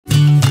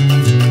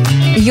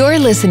You're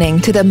listening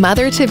to the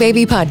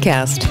Mother-to-Baby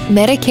podcast,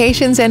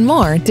 medications and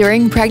more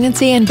during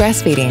pregnancy and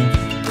breastfeeding.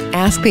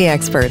 Ask the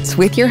experts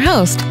with your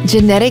host,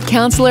 genetic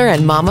counselor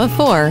and mom of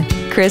four,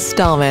 Chris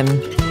Stallman.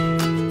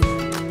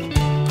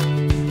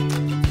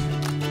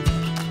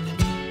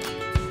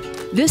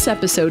 This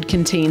episode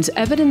contains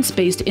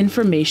evidence-based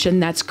information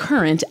that's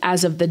current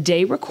as of the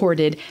day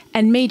recorded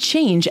and may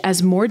change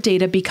as more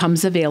data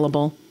becomes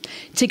available.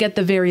 To get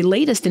the very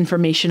latest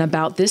information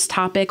about this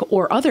topic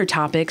or other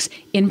topics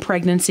in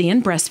pregnancy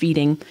and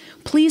breastfeeding,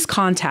 please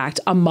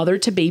contact a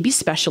mother-to-baby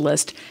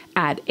specialist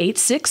at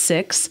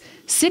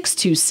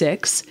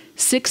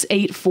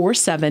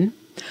 866-626-6847,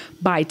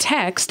 by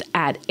text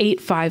at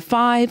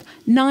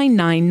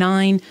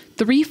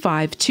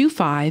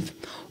 855-999-3525,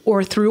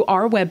 or through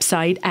our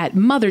website at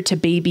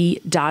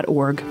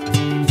mothertobaby.org.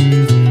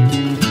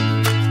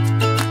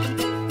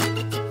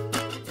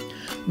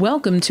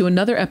 Welcome to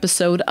another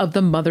episode of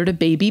the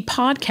Mother-to-Baby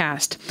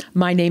podcast.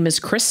 My name is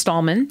Chris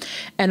Stallman,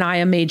 and I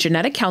am a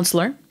genetic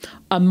counselor,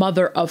 a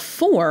mother of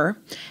four,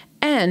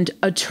 and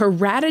a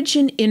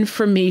teratogen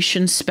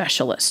information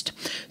specialist.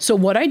 So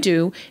what I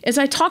do is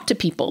I talk to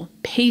people,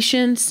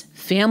 patients,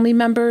 family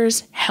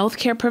members,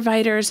 healthcare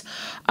providers,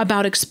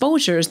 about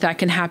exposures that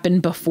can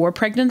happen before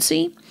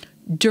pregnancy,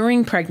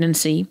 during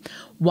pregnancy,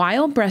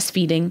 while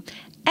breastfeeding,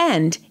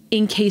 and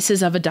in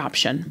cases of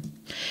adoption.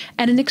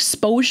 And an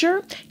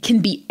exposure can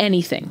be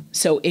anything.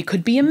 So it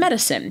could be a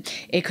medicine,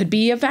 it could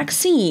be a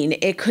vaccine,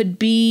 it could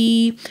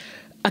be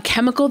a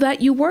chemical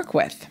that you work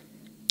with.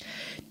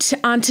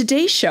 On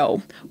today's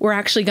show, we're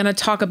actually going to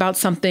talk about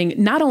something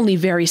not only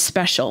very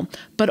special,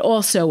 but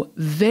also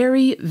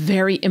very,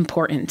 very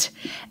important.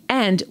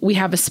 And we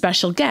have a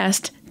special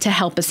guest to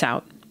help us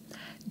out.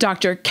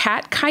 Dr.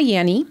 Katayune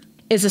Kaeni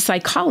is a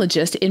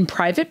psychologist in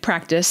private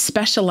practice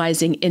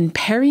specializing in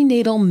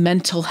perinatal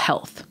mental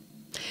health.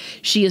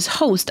 She is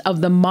host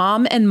of the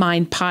Mom and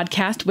Mind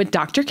podcast with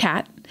Dr.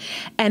 Kat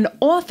and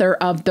author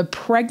of the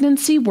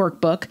pregnancy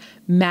workbook,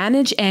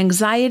 Manage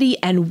Anxiety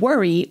and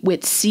Worry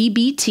with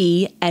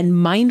CBT and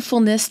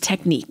Mindfulness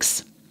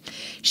Techniques.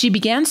 She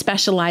began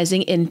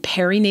specializing in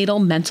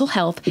perinatal mental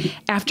health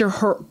after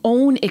her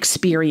own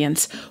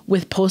experience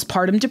with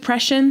postpartum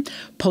depression,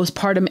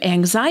 postpartum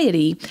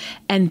anxiety,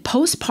 and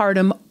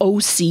postpartum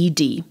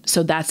OCD.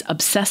 So that's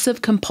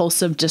obsessive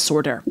compulsive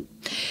disorder.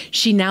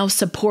 She now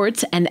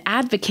supports and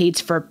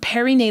advocates for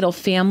perinatal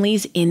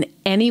families in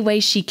any way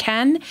she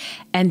can.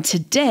 And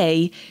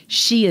today,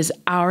 she is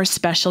our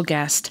special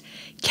guest.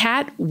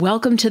 Kat,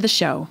 welcome to the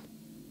show.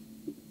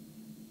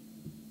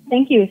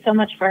 Thank you so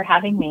much for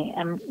having me.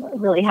 I'm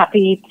really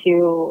happy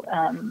to,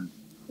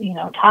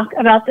 talk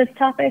about this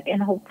topic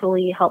and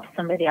hopefully help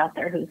somebody out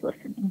there who's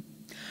listening.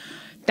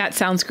 That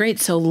sounds great.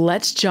 So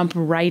let's jump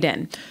right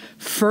in.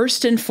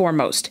 First and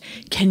foremost,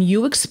 can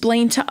you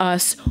explain to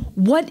us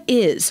what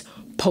is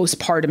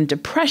postpartum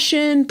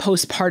depression,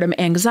 postpartum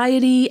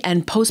anxiety,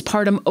 and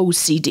postpartum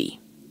OCD?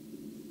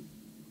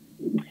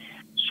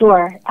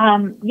 Sure.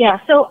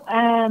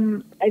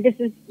 This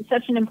is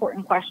such an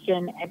important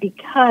question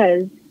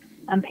because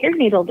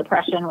perinatal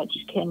depression,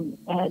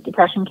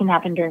 depression can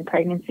happen during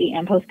pregnancy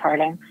and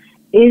postpartum,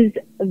 is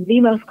the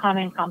most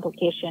common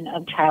complication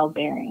of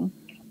childbearing.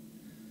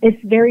 It's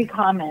very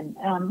common,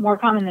 more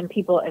common than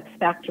people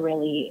expect,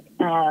 really.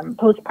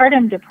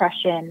 Postpartum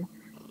depression,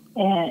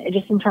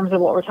 just in terms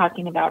of what we're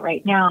talking about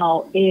right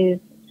now, is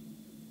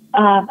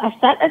a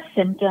set of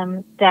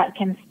symptoms that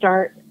can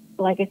start,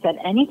 like I said,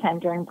 anytime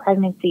during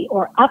pregnancy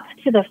or up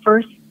to the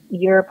first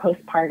year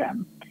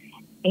postpartum.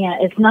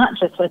 And it's not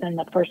just within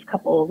the first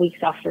couple of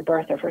weeks after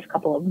birth or first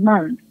couple of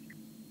months.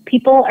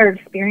 People are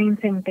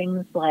experiencing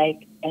things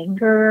like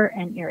anger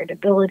and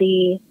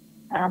irritability,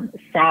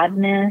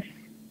 sadness,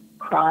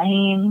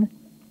 crying,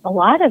 a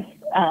lot of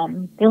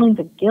feelings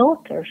of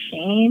guilt or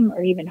shame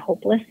or even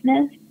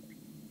hopelessness.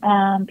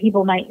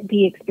 People might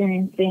be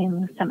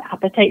experiencing some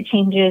appetite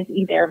changes,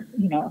 either,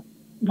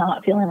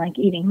 not feeling like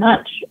eating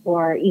much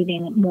or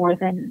eating more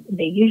than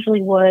they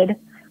usually would.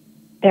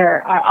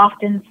 There are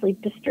often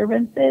sleep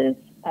disturbances,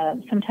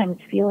 sometimes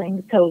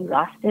feeling so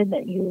exhausted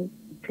that you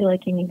feel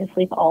like you need to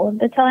sleep all of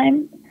the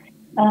time.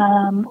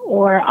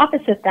 Or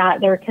opposite that,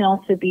 there can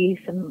also be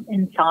some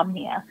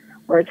insomnia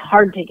where it's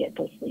hard to get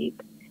to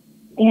sleep.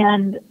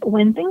 And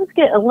when things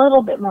get a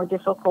little bit more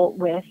difficult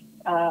with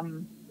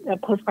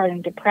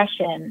postpartum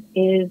depression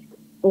is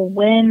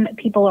when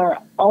people are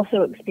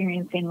also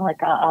experiencing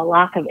like a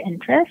lack of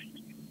interest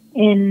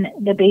in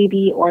the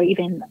baby or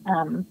even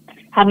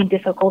having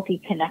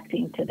difficulty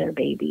connecting to their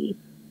baby.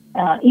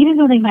 Even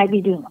though they might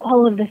be doing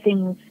all of the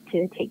things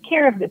to take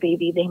care of the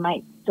baby, they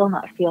might still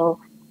not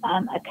feel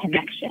a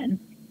connection.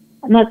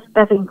 And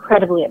that's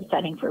incredibly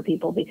upsetting for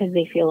people because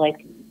they feel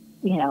like,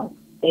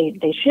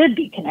 they should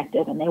be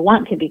connected and they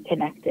want to be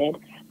connected,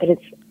 but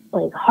it's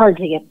like hard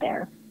to get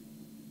there.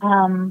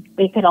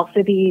 They could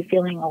also be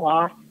feeling a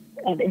loss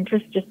of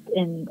interest just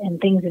in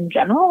things in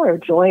general, or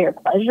joy or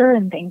pleasure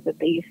in things that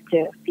they used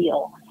to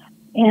feel.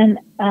 And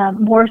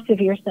more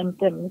severe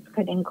symptoms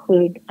could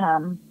include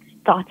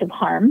thoughts of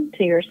harm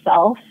to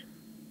yourself,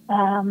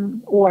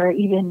 or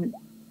even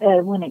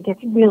when it gets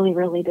really,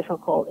 really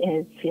difficult,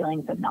 is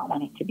feelings of not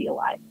wanting to be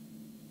alive.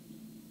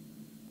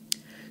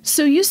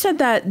 So you said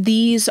that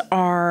these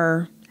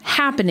are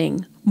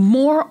happening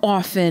more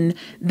often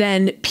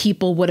than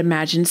people would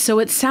imagine. So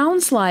it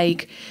sounds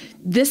like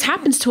this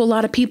happens to a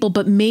lot of people,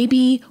 but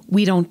maybe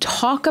we don't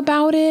talk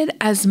about it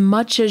as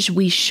much as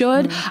we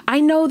should. I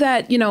know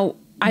that,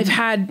 I've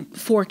had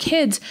 4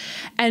 kids,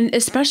 and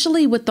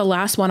especially with the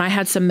last one, I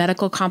had some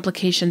medical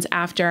complications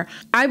after.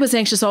 I was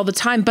anxious all the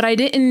time, but I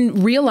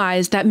didn't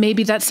realize that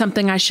maybe that's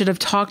something I should have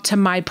talked to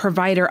my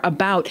provider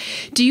about.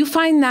 Do you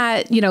find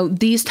that,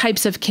 these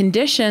types of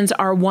conditions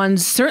are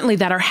ones certainly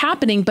that are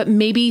happening, but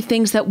maybe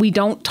things that we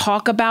don't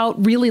talk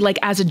about really, like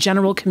as a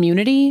general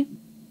community?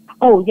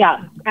 Oh,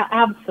 yeah,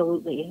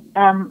 absolutely.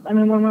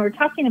 When we're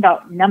talking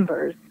about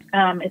numbers,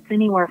 it's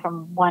anywhere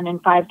from 1 in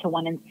 5 to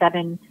 1 in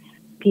 7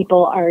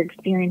 people are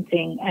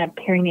experiencing a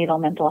perinatal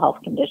mental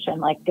health condition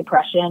like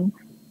depression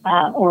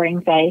or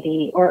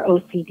anxiety or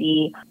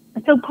OCD.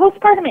 So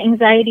postpartum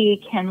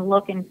anxiety can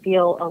look and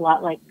feel a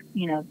lot like,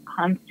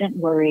 constant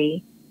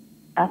worry,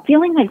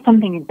 feeling like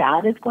something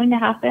bad is going to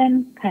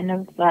happen, kind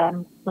of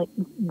like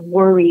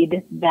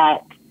worried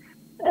that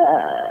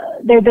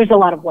there's a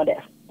lot of what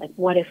if. Like,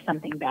 what if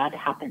something bad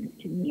happens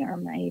to me or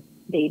my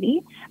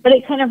baby? But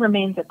it kind of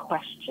remains a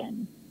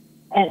question.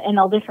 And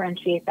I'll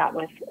differentiate that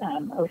with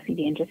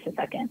OCD in just a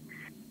second.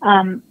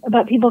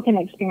 But people can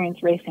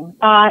experience racing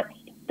thoughts.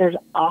 There's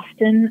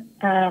often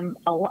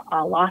a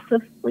loss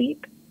of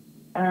sleep,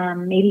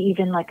 maybe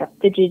even like a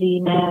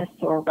fidgetiness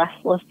or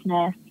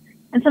restlessness.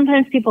 And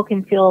sometimes people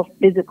can feel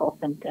physical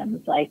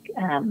symptoms like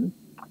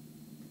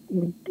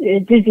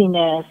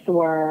dizziness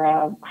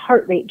or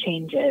heart rate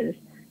changes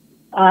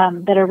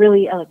that are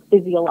really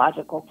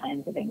physiological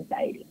signs of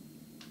anxiety.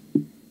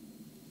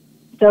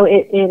 So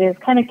it is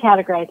kind of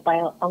categorized by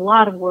a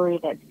lot of worry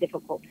that's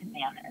difficult to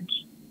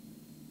manage.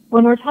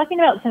 When we're talking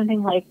about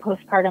something like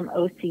postpartum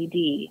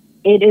OCD,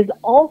 it is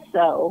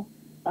also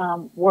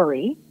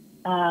worry,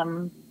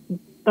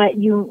 but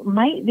you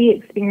might be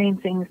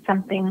experiencing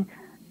something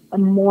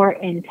more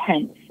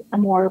intense, a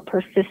more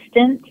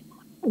persistent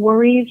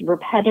worries,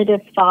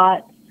 repetitive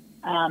thoughts,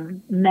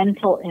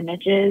 mental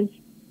images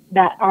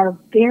that are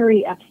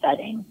very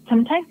upsetting,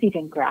 sometimes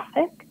even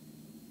graphic,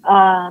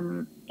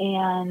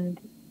 and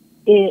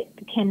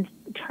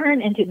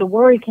the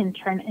worry can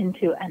turn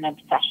into an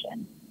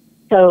obsession.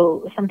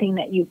 So something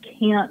that you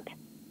can't,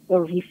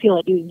 or you feel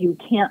like you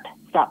can't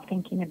stop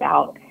thinking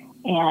about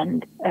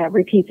and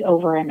repeats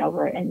over and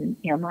over in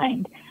your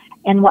mind.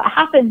 And what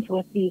happens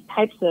with these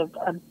types of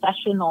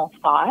obsessional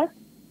thoughts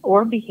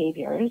or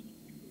behaviors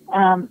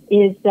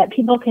is that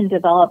people can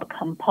develop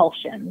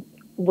compulsions,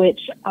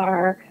 which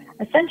are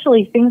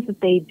essentially things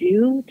that they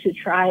do to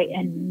try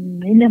and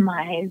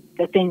minimize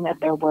the thing that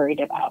they're worried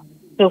about.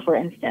 So for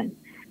instance,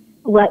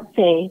 let's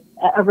say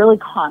a really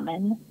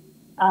common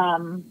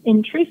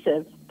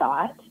intrusive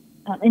thought.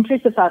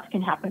 Intrusive thoughts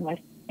can happen with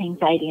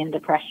anxiety and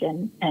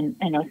depression and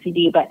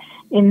OCD, but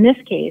in this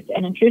case,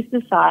 an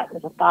intrusive thought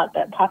is a thought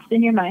that pops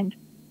in your mind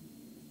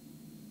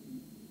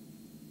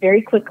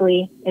very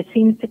quickly. It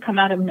seems to come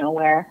out of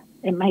nowhere.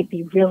 It might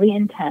be really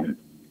intense,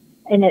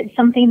 and it's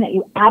something that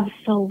you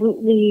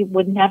absolutely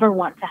would never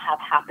want to have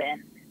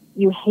happen.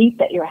 You hate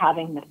that you're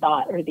having the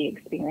thought or the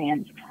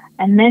experience,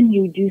 and then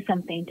you do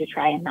something to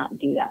try and not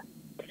do that.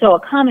 So a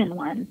common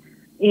one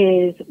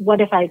is, what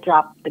if I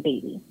drop the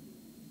baby?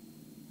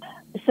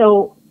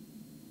 So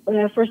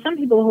for some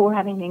people who are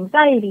having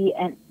anxiety,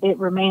 and it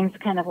remains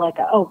kind of like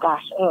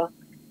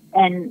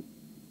and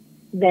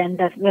then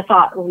the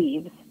thought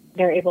leaves,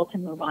 they're able to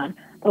move on.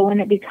 But when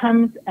it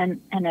becomes an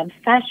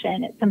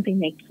obsession, it's something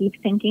they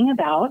keep thinking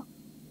about,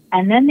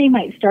 and then they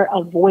might start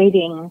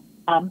avoiding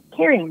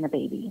carrying the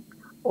baby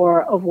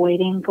or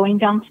avoiding going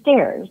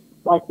downstairs,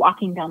 like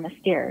walking down the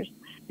stairs,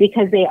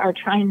 because they are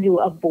trying to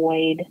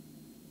avoid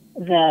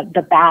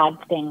the bad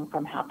thing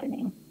from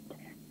happening.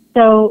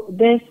 So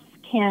this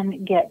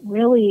can get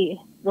really,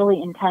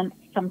 really intense.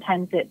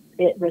 Sometimes it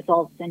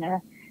results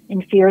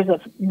in fears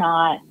of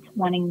not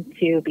wanting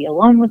to be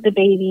alone with the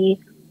baby,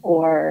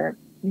 or,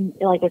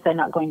 like I said,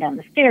 not going down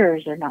the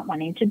stairs or not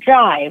wanting to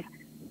drive,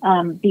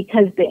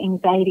 because the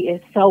anxiety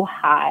is so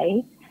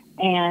high,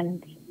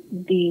 and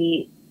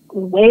the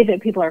way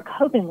that people are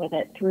coping with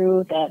it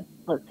through the,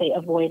 let's say,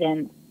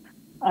 avoidance,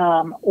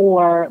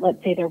 or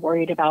let's say they're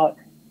worried about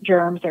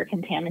germs or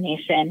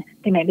contamination,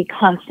 they might be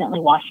constantly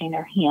washing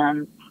their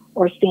hands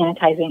or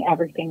sanitizing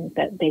everything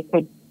that they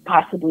could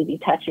possibly be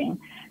touching.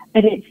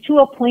 But it's to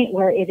a point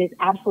where it is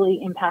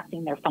absolutely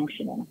impacting their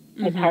functioning.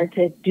 Mm-hmm. It's hard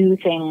to do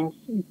things,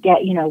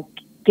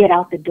 get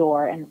out the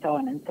door, and so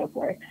on and so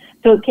forth.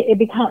 So it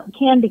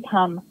can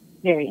become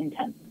very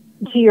intense.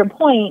 To your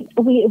point,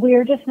 we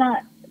are just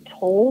not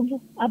told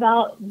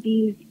about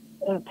these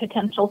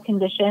potential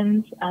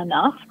conditions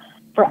enough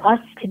for us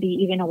to be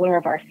even aware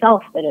of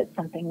ourselves that it's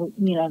something,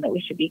 that we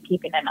should be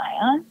keeping an eye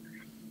on.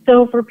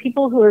 So for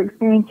people who are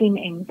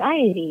experiencing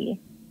anxiety,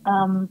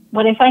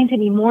 what I find to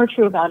be more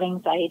true about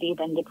anxiety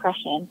than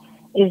depression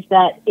is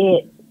that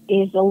it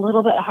is a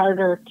little bit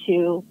harder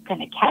to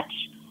kind of catch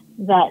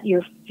that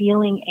you're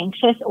feeling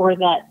anxious, or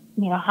that,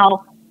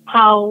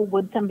 how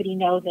would somebody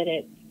know that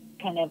it's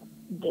kind of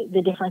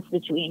the difference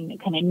between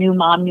kind of new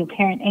mom, new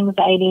parent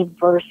anxiety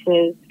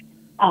versus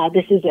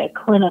this is a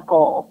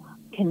clinical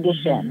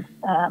condition,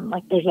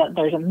 like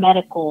there's a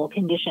medical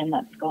condition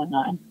that's going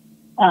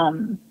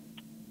on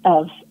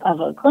of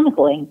a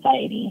clinical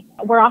anxiety.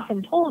 We're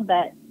often told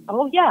that,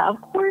 oh yeah,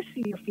 of course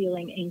you're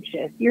feeling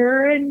anxious.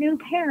 You're a new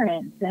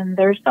parent and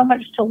there's so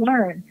much to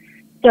learn.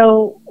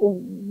 So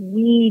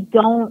we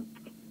don't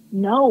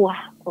know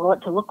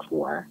what to look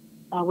for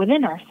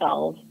within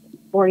ourselves,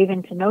 or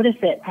even to notice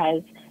it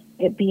as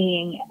it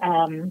being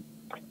an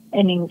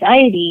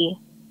anxiety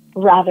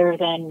rather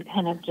than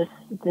kind of just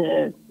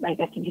the, I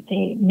guess you could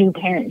say, new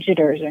parent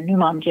jitters or new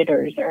mom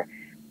jitters, or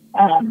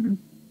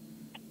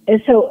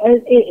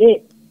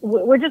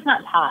we're just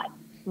not taught,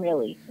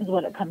 really, is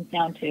what it comes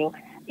down to.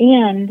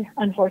 And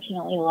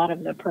unfortunately, a lot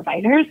of the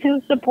providers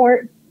who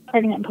support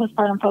pregnant and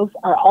postpartum folks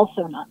are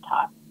also not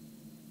taught.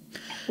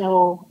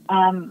 So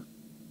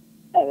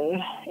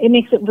it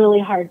makes it really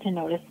hard to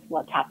notice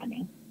what's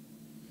happening.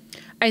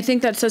 I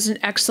think that's such an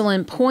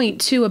excellent point,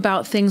 too,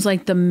 about things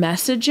like the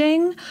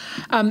messaging.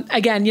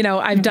 Again,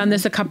 I've done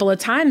this a couple of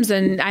times,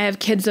 and I have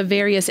kids of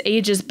various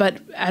ages,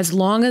 but as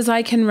long as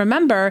I can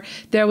remember,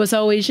 there was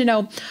always,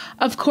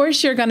 of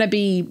course you're going to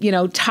be,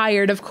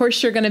 tired. Of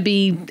course you're going to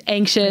be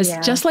anxious,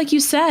 just like you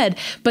said.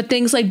 But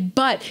things like,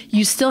 but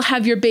you still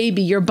have your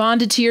baby. You're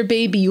bonded to your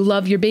baby. You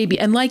love your baby.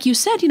 And like you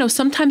said,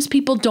 sometimes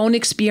people don't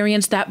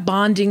experience that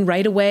bonding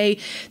right away.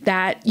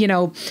 That,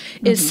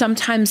 is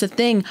sometimes a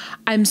thing.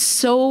 I'm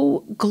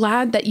so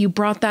glad that you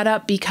brought that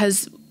up,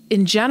 because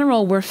in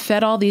general, we're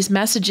fed all these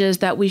messages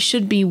that we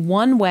should be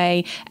one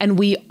way, and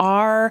we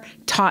are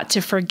taught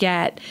to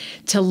forget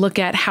to look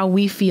at how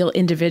we feel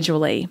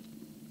individually.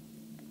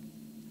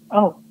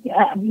 Oh,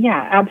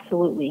 yeah,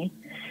 absolutely.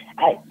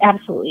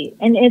 Absolutely.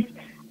 And it's,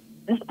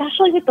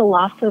 especially with the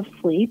loss of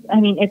sleep, I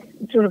mean,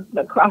 it's sort of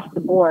across the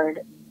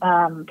board.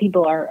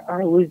 People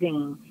are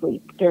losing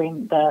sleep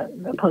during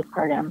the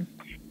postpartum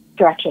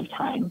stretch of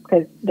time,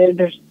 because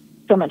there's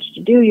so much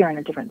to do. You're on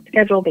a different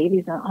schedule.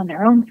 Babies are on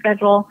their own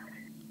schedule.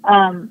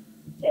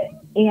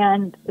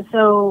 And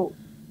so,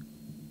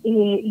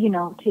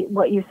 to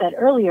what you said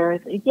earlier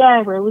is,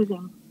 yeah, we're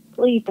losing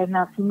sleep and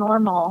that's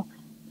normal.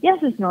 Yes,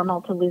 it's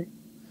normal to lose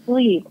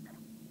sleep.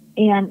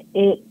 And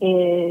it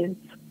is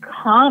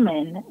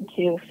common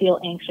to feel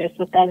anxious,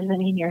 but that doesn't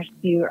mean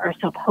you are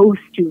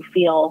supposed to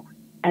feel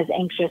as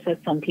anxious as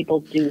some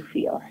people do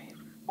feel.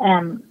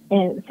 And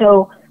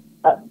so,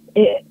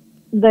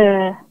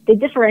 the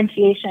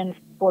differentiation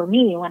for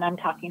me when I'm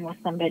talking with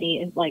somebody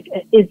is like,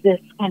 is this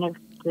kind of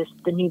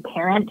the new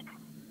parent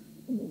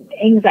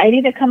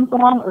anxiety that comes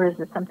along, or is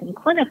this something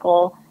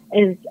clinical?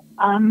 Is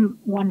I'm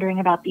wondering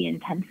about the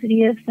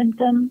intensity of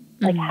symptoms,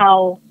 like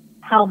how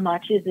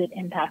much is it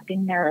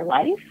impacting their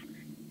life,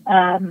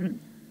 and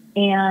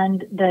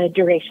the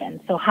duration.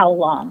 So how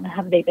long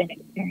have they been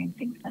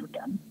experiencing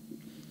symptoms?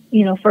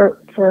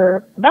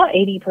 For about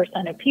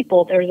 80% of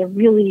people, there's a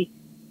really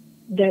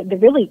the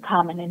really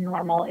common and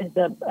normal is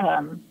the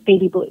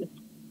baby blues,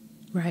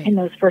 right, in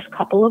those first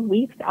couple of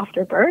weeks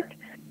after birth.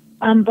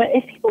 But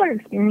if people are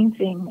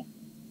experiencing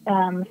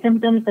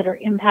symptoms that are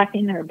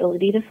impacting their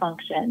ability to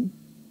function,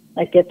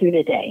 like get through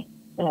the day,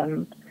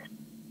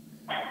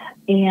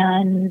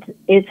 and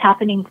it's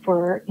happening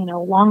for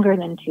longer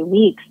than 2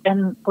 weeks,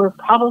 then we're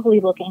probably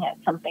looking at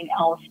something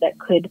else that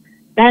could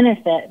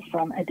benefit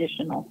from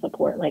additional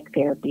support, like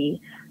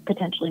therapy,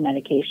 potentially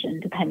medication,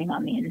 depending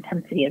on the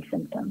intensity of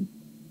symptoms.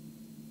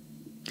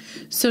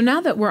 So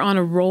now that we're on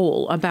a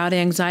roll about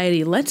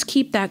anxiety, let's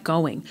keep that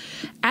going.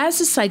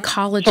 As a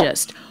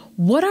psychologist,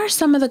 what are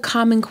some of the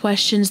common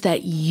questions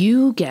that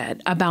you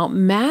get about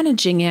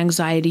managing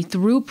anxiety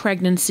through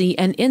pregnancy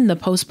and in the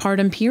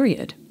postpartum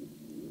period?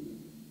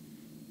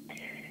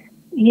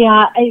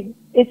 Yeah,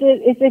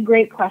 it's a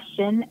great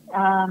question.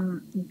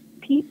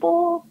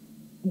 People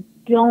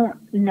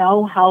don't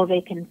know how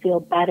they can feel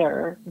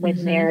better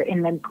when they're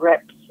in the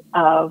grips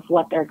of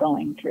what they're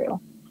going through.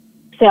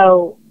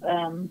 So,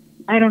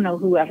 I don't know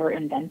whoever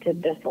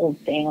invented this old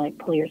saying, like,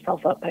 pull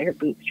yourself up by your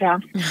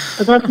bootstraps,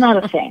 but that's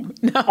not a thing.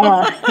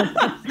 No.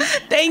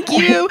 Thank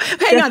you.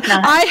 Hang on.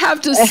 I have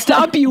to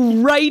stop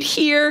you right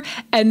here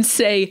and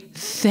say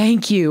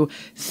thank you.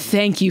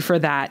 Thank you for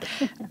that.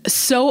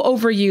 So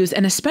overused,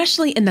 and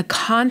especially in the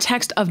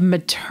context of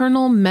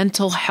maternal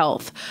mental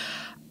health.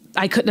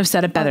 I couldn't have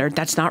said it better.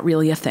 That's not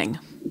really a thing.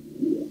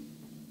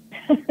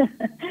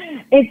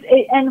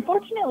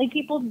 Unfortunately,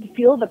 people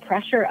feel the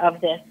pressure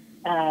of this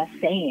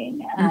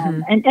saying.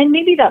 And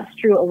maybe that's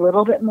true a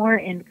little bit more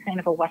in kind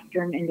of a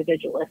Western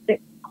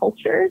individualistic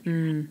cultures.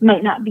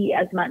 Might not be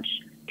as much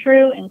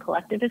true in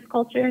collectivist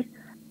cultures.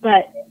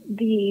 But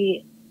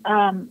the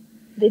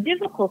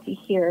difficulty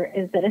here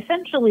is that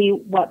essentially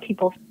what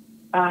people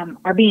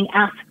are being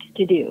asked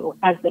to do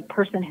as the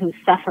person who's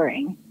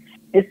suffering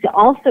is to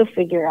also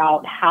figure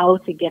out how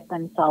to get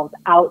themselves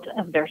out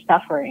of their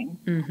suffering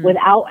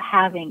without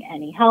having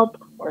any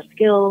help or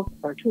skills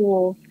or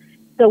tools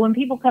So when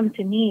people come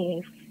to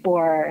me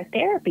for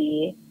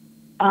therapy,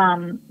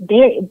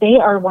 they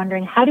are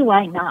wondering, how do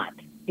I not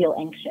feel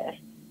anxious?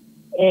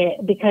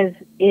 Because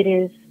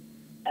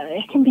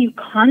it can be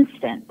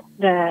constant,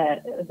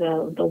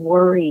 the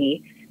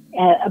worry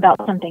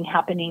about something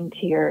happening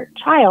to your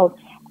child.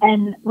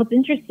 And what's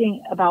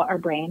interesting about our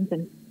brains,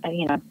 and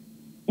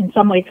in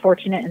some ways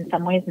fortunate, in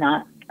some ways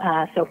not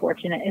so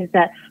fortunate, is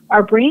that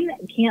our brain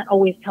can't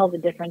always tell the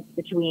difference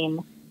between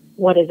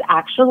what is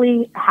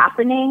actually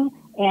happening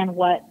and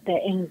what the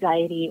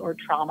anxiety or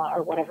trauma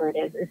or whatever it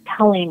is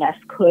telling us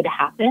could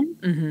happen.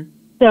 Mm-hmm.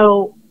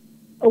 So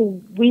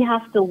we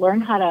have to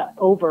learn how to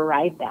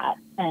override that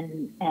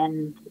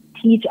and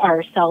teach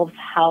ourselves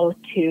how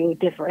to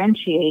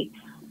differentiate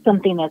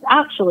something that's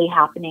actually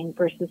happening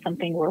versus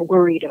something we're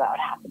worried about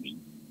happening.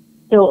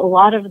 So a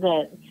lot of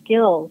the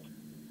skills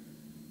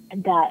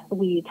that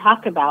we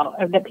talk about,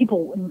 or that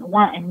people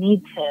want and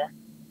need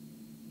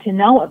to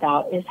know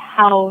about, is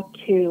how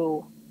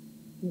to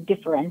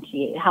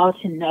differentiate, how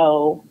to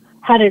know,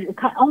 how to,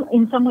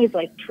 in some ways,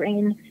 like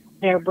train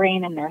their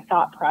brain and their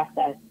thought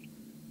process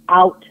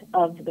out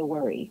of the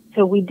worry.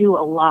 So we do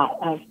a lot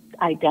of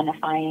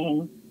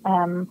identifying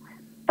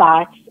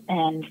thoughts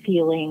and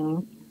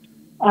feelings.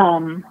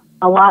 A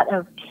lot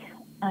of,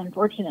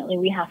 unfortunately,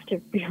 we have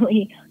to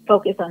really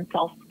focus on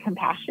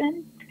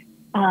self-compassion,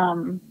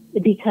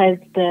 because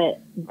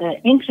the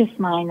anxious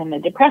mind and the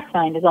depressed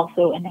mind is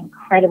also an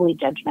incredibly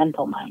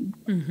judgmental mind.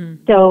 Mm-hmm.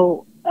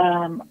 So,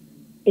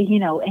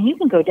 and you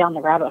can go down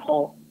the rabbit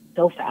hole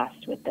so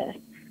fast with this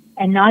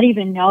and not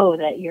even know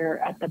that you're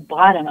at the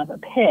bottom of a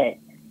pit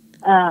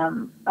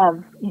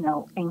of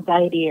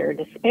anxiety or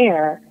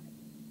despair,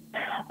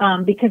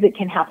 because it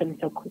can happen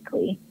so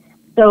quickly.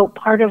 So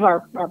part of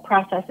our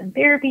process in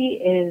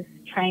therapy is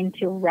trying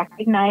to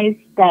recognize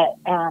that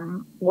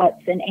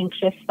what's an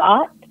anxious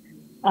thought.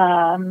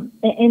 And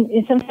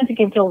sometimes it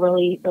can feel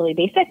really, really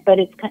basic, but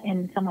it's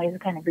in some ways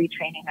kind of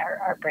retraining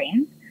our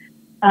brains,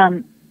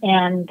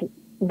 and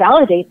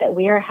validate that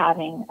we are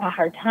having a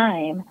hard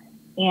time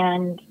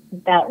and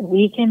that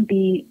we can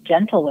be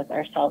gentle with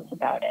ourselves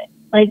about it.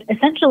 Like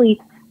essentially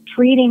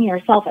treating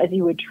yourself as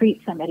you would treat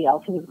somebody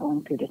else who was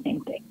going through the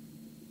same thing.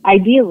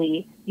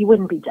 Ideally, you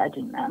wouldn't be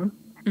judging them.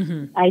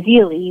 Mm-hmm.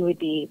 Ideally, you would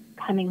be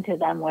coming to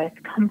them with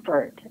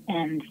comfort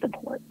and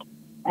support.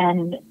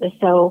 And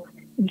so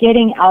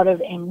getting out of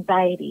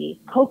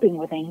anxiety, coping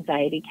with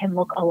anxiety, can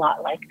look a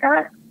lot like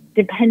that,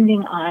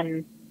 depending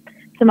on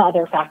some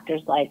other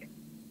factors like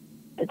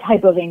the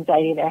type of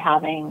anxiety they're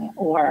having,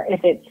 or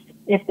if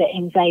the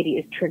anxiety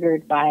is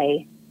triggered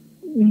by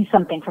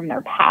something from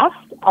their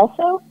past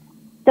also.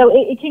 So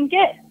it can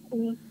get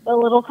a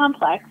little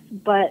complex,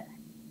 but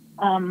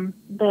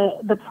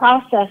the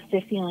process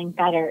to feeling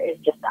better is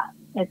just that.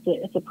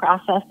 It's a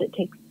process that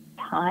takes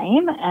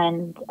time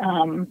and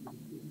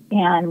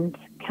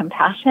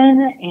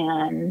compassion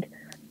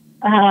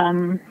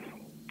and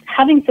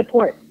having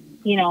support.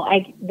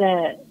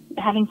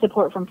 Having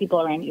support from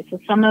people around you. So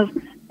some of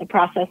the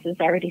process is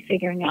already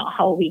figuring out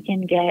how we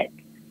can get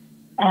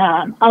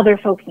other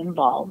folks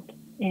involved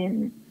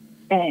in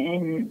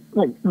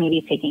like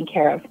maybe taking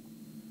care of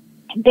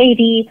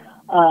baby,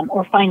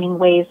 or finding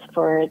ways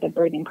for the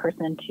birthing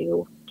person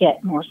to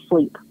get more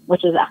sleep,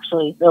 which is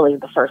actually really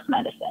the first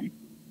medicine.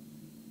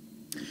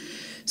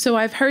 So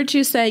I've heard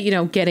you say,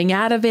 getting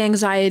out of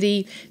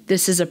anxiety,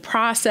 this is a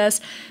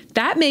process.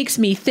 That makes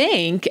me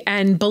think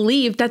and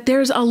believe that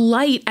there's a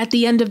light at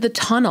the end of the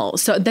tunnel,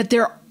 so that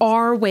there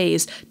are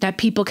ways that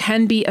people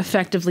can be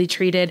effectively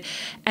treated.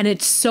 And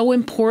it's so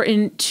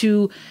important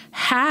to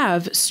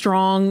have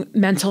strong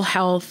mental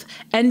health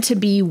and to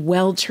be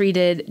well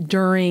treated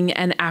during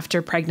and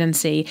after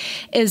pregnancy.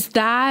 Is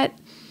that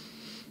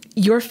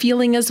your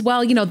feeling as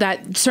well?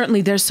 That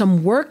certainly there's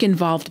some work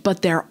involved,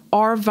 but there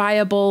are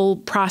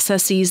viable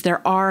processes,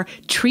 there are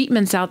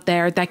treatments out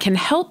there that can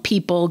help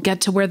people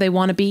get to where they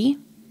want to be?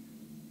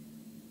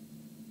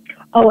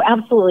 Oh,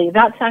 absolutely.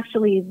 That's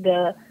actually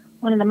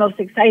one of the most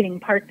exciting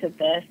parts of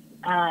this,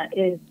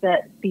 is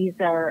that these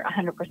are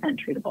 100%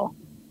 treatable.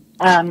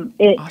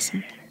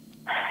 Awesome.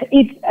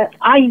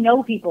 I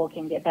know people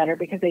can get better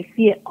because I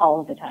see it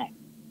all the time.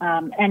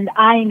 And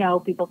I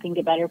know people can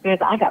get better because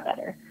I got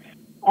better.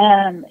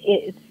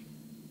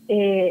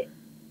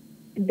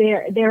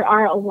 There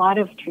are a lot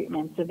of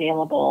treatments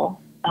available,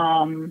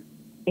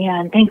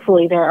 and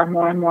thankfully there are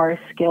more and more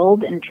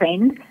skilled and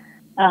trained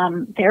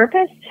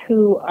therapists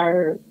who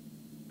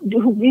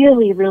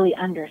really, really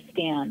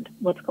understand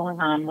what's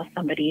going on with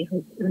somebody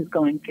who's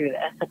going through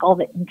this, like all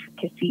the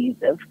intricacies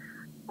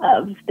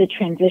of the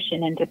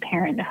transition into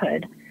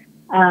parenthood.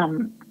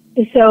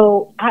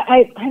 So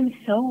I'm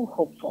so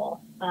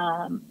hopeful.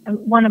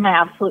 One of my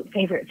absolute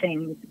favorite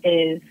things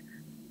is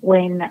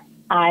when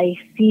I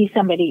see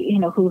somebody,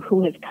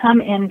 who has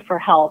come in for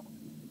help,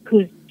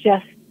 who's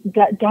just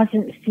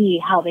doesn't see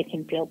how they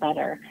can feel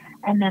better.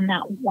 And then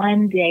that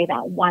one day,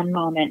 that one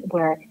moment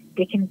where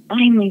they can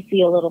finally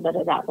see a little bit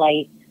of that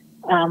light,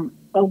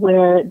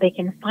 where they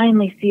can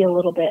finally see a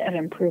little bit of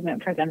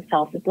improvement for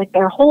themselves. It's like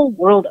their whole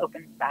world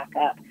opens back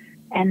up.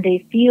 and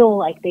they feel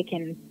like they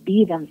can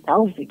be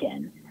themselves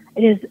again.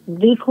 It is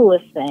the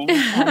coolest thing.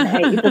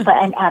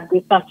 I'm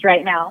goosebumps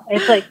right now.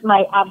 It's like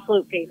my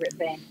absolute favorite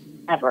thing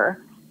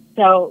ever.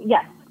 So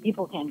yes,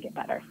 people can get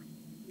better.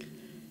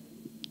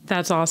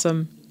 That's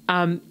awesome.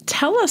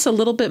 Tell us a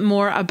little bit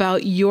more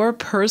about your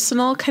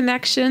personal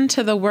connection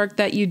to the work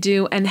that you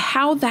do and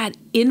how that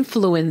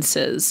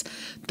influences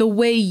the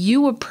way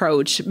you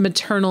approach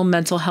maternal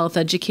mental health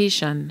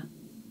education.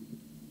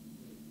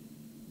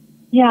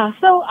 Yeah,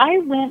 so I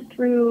went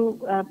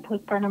through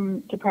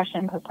postpartum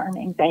depression, postpartum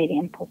anxiety,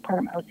 and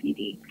postpartum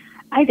OCD.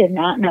 I did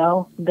not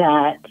know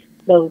that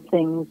those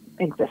things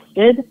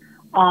existed.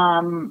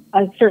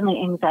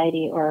 Certainly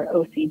anxiety or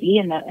OCD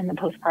in the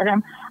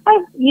postpartum.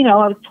 I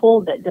was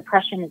told that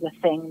depression is a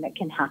thing that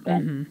can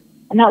happen,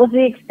 and that was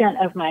the extent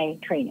of my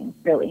training,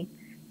 really.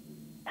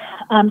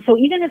 So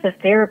even as a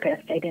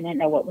therapist, I didn't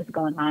know what was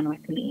going on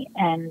with me,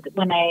 and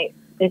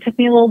it took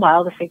me a little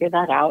while to figure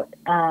that out.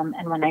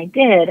 And when I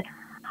did,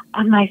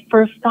 my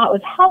first thought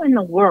was, how in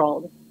the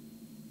world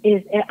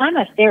I'm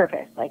a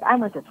therapist. Like, I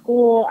went to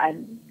school,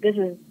 this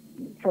is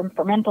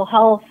for mental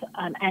health,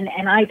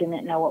 and I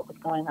didn't know what was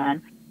going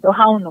on. So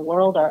how in the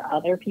world are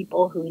other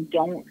people who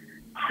don't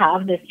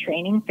have this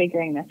training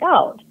figuring this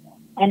out?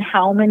 And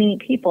how many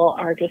people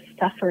are just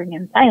suffering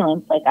in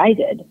silence like I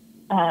did?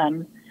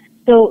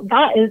 So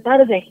that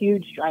is a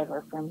huge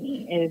driver for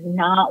me, is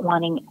not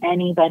wanting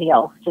anybody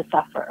else to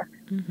suffer.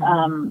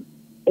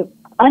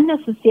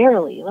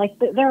 Unnecessarily. Like,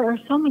 there are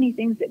so many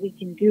things that we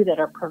can do that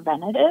are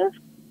preventative,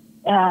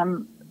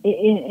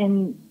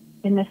 in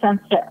the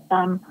sense that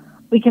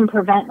we can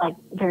prevent like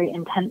very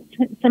intense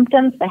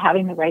symptoms by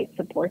having the right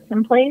supports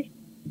in place.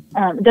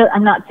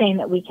 I'm not saying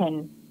that we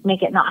can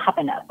make it not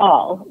happen at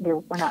all.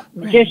 We're not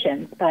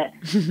magicians, but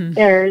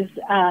there's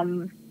a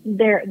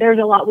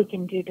lot we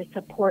can do to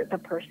support the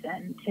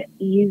person to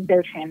ease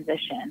their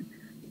transition,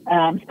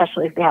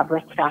 especially if they have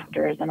risk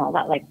factors and all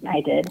that, like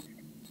I did.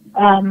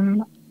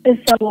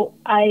 So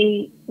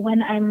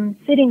when I'm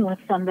sitting with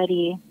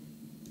somebody,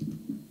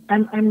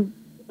 I'm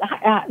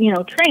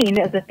trained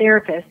as a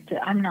therapist.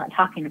 I'm not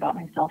talking about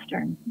myself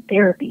during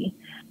therapy,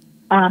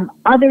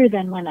 other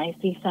than when I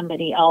see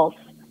somebody else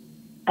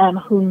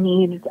who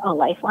needs a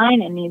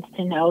lifeline and needs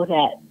to know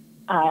that,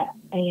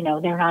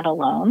 they're not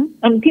alone.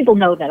 I mean, people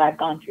know that I've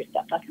gone through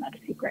stuff. That's not a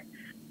secret.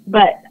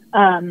 But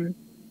part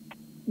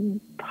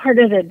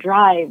of the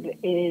drive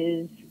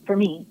for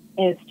me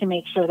is to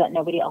make sure that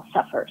nobody else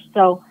suffers.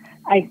 So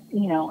I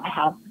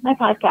have my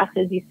podcast,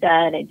 as you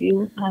said. I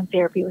do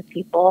therapy with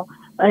people,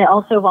 but I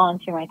also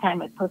volunteer my time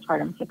with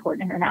Postpartum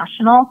Support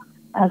International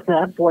as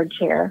a board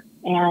chair.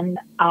 And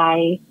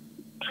I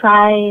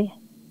try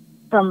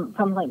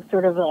from like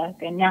sort of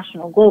like a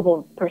national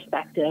global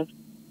perspective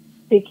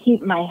to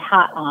keep my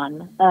hat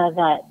on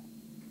that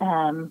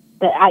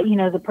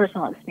the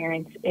personal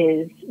experience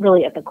is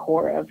really at the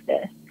core of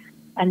this.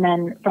 And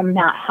then from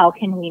that, how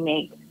can we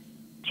make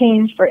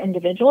change for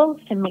individuals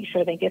to make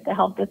sure they get the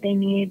help that they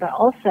need, but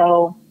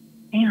also,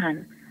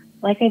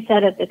 like I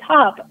said at the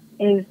top,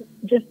 is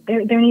just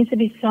there needs to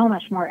be so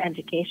much more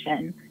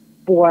education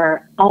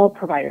for all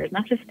providers,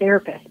 not just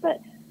therapists,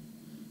 but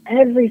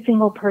every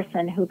single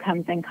person who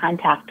comes in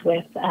contact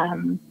with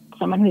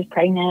someone who's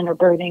pregnant or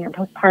birthing or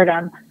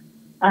postpartum,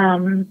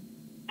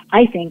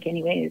 I think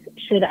anyways,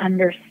 should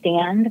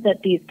understand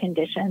that these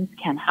conditions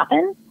can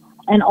happen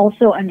and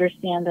also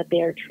understand that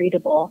they are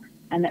treatable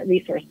and that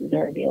resources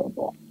are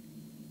available.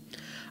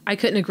 I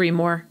couldn't agree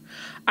more.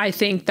 I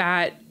think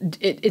that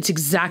it's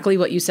exactly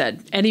what you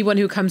said. Anyone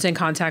who comes in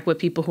contact with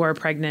people who are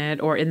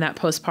pregnant or in that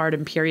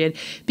postpartum period,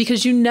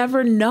 because you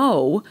never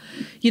know,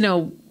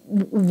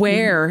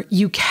 where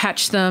you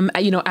catch them,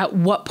 at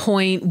what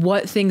point,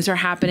 what things are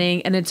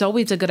happening. And it's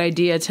always a good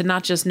idea to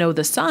not just know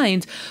the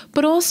signs,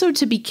 but also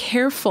to be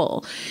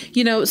careful,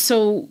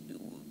 so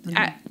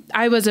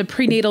I was a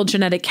prenatal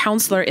genetic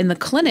counselor in the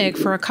clinic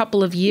for a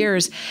couple of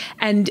years.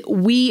 And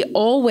we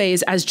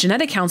always, as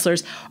genetic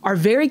counselors, are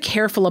very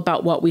careful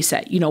about what we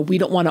say. We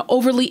don't want to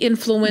overly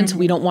influence.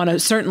 We don't want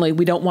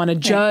to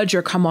judge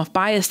or come off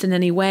biased in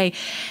any way.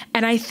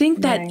 And I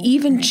think that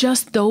even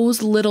just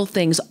those little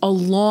things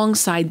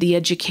alongside the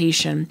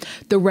education,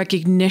 the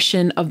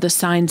recognition of the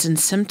signs and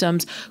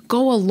symptoms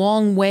go a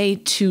long way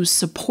to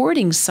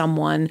supporting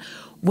someone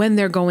when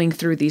they're going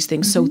through these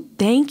things. So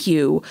thank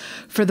you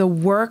for the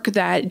work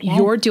that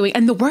you're doing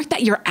and the work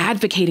that you're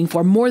advocating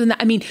for. More than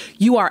that, I mean,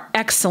 you are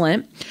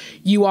excellent.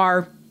 You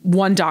are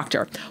one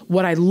doctor.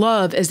 What I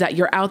love is that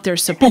you're out there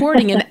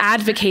supporting and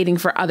advocating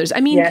for others.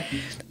 I mean,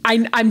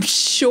 I'm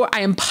sure,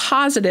 I am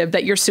positive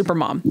that you're super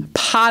mom.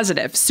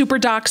 Positive. Super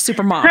doc,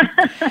 super mom.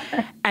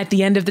 At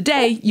the end of the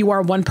day, you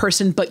are one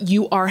person, but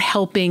you are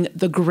helping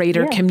the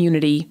greater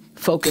community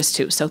focus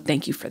too. So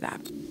thank you for that.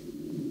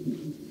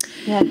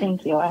 Yeah,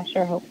 thank you. I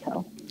sure hope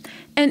so.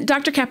 And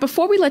Dr. Kat,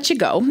 before we let you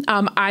go,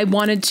 I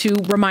wanted to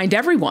remind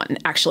everyone,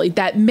 actually,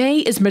 that May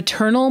is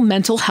Maternal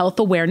Mental Health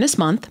Awareness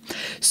Month.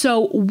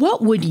 So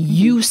what would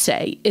you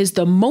say is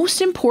the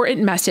most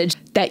important message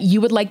that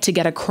you would like to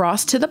get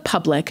across to the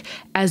public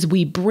as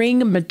we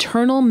bring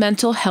maternal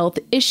mental health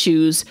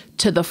issues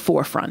to the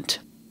forefront?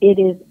 It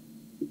is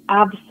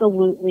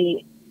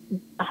absolutely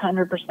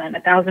 100%,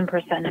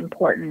 1,000%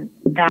 important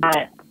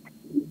that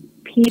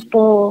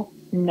people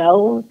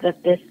know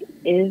that this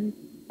is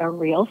a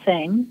real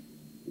thing,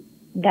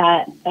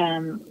 that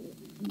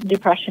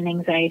depression,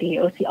 anxiety,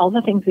 OC, all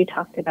the things we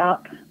talked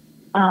about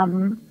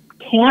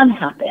can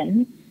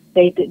happen.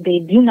 They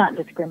do not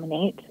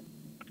discriminate.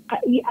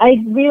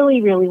 I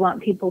really, really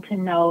want people to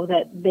know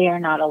that they are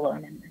not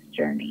alone in this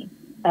journey.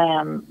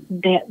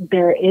 That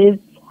there is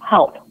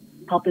help.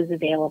 Help is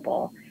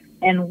available.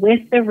 And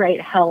with the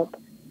right help,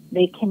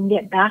 they can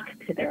get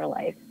back to their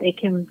life. They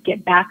can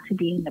get back to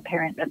being the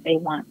parent that they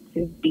want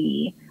to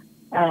be.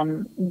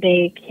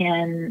 They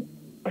can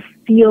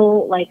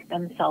feel like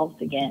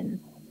themselves again.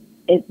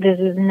 This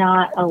is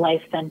not a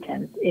life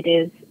sentence. It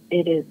is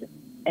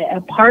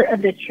a part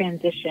of the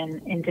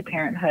transition into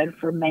parenthood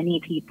for many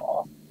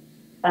people,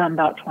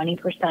 about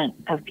 20%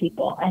 of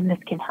people, and this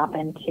can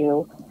happen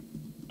to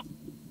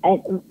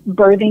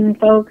birthing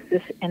folks,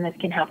 and this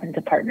can happen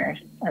to partners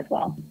as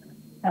well.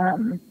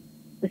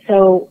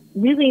 So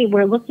really,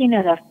 we're looking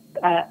at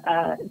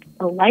a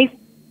life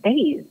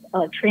phase,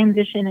 a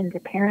transition into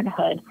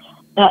parenthood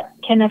that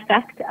can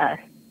affect us,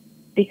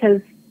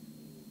 because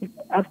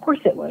of course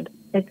it would.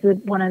 It's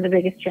one of the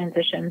biggest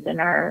transitions in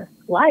our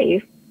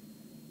life.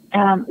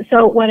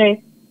 So what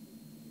I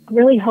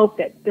really hope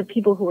that the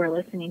people who are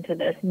listening to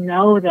this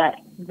know that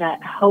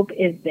hope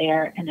is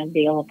there and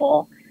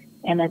available,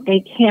 and that they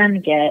can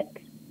get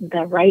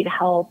the right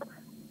help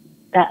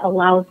that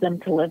allows them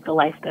to live the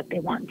life that they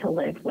want to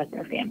live with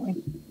their family.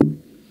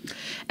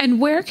 And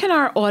where can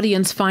our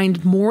audience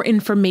find more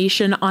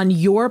information on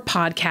your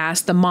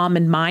podcast, the Mom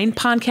and Mind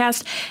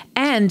podcast,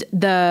 and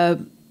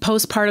the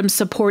Postpartum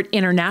Support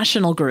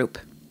International group?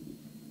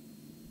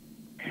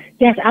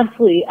 Yes,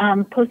 absolutely.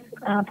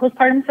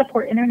 Postpartum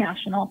Support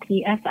International,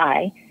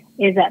 PSI,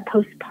 is at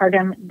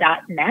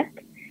postpartum.net.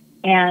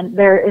 And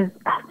there is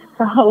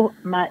so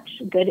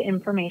much good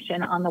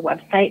information on the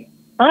website,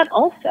 but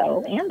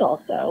also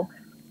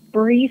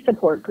free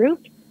support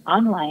groups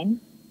online.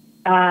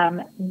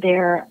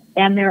 There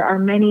are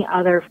many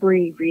other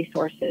free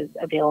resources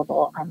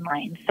available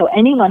online. So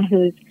anyone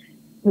who's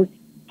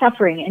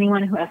suffering,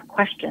 anyone who has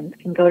questions,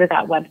 can go to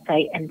that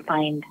website and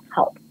find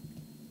help.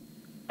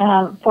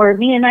 For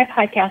me and my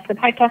podcast, the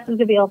podcast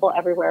is available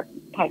everywhere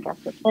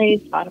podcasts are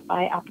played: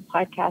 Spotify, Apple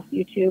Podcasts,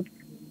 YouTube.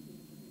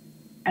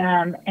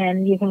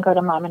 And you can go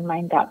to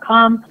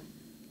momandmind.com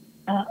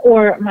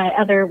or my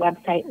other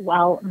website,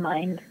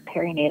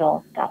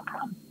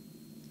 wellmindperinatal.com.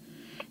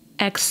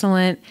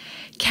 Excellent.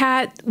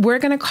 Kat, we're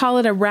going to call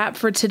it a wrap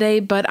for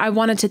today, but I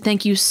wanted to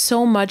thank you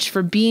so much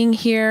for being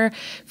here,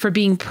 for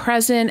being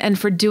present, and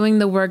for doing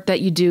the work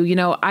that you do. You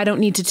know, I don't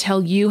need to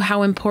tell you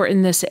how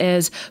important this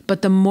is,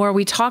 but the more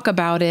we talk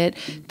about it,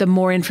 the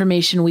more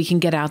information we can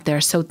get out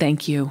there. So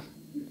thank you.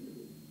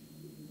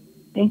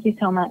 Thank you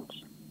so much.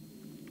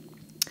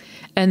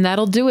 And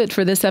that'll do it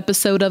for this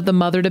episode of the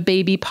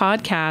MotherToBaby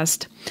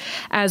podcast.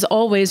 As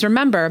always,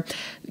 remember,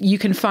 you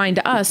can find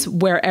us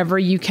wherever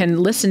you can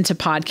listen to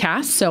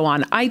podcasts. So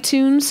on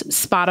iTunes,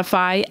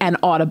 Spotify, and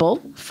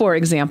Audible, for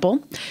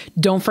example.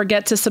 Don't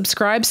forget to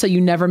subscribe so you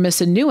never miss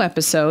a new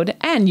episode,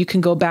 and you can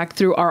go back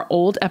through our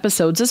old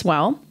episodes as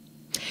well.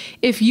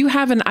 If you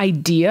have an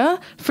idea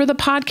for the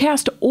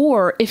podcast,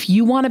 or if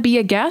you want to be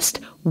a guest,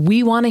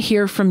 we want to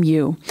hear from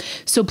you.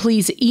 So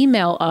please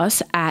email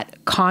us at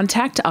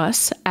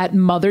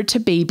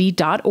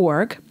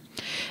contactus@mothertobaby.org.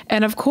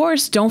 And of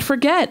course, don't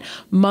forget,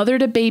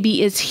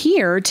 MotherToBaby is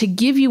here to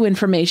give you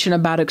information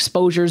about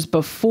exposures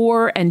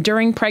before and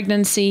during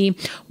pregnancy,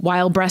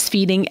 while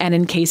breastfeeding, and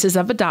in cases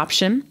of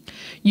adoption.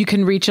 You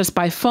can reach us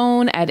by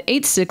phone at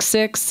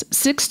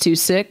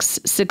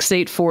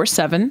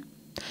 866-626-6847.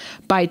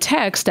 By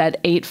text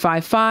at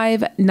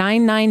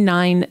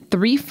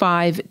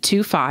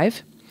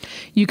 855-999-3525.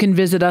 You can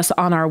visit us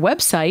on our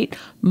website,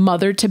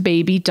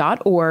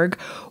 MotherToBaby.org,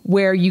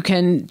 where you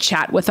can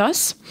chat with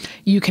us.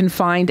 You can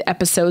find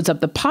episodes of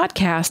the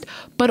podcast,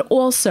 but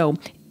also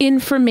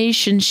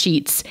information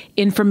sheets,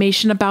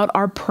 information about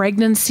our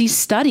pregnancy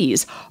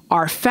studies,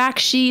 our fact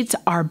sheets,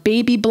 our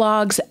baby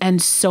blogs,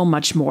 and so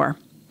much more.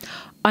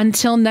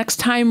 Until next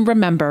time,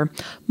 remember,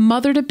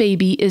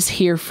 MotherToBaby is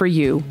here for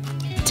you.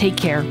 Take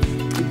care.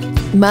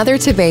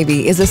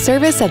 MotherToBaby is a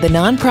service of the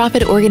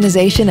nonprofit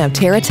organization of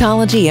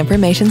Teratology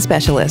Information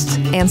Specialists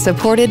and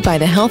supported by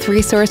the Health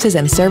Resources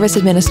and Service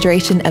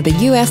Administration of the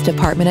U.S.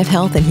 Department of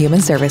Health and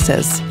Human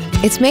Services.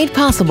 It's made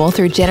possible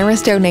through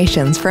generous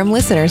donations from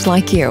listeners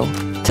like you.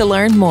 To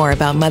learn more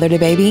about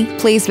MotherToBaby,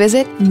 please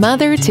visit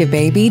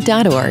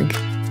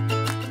mothertobaby.org.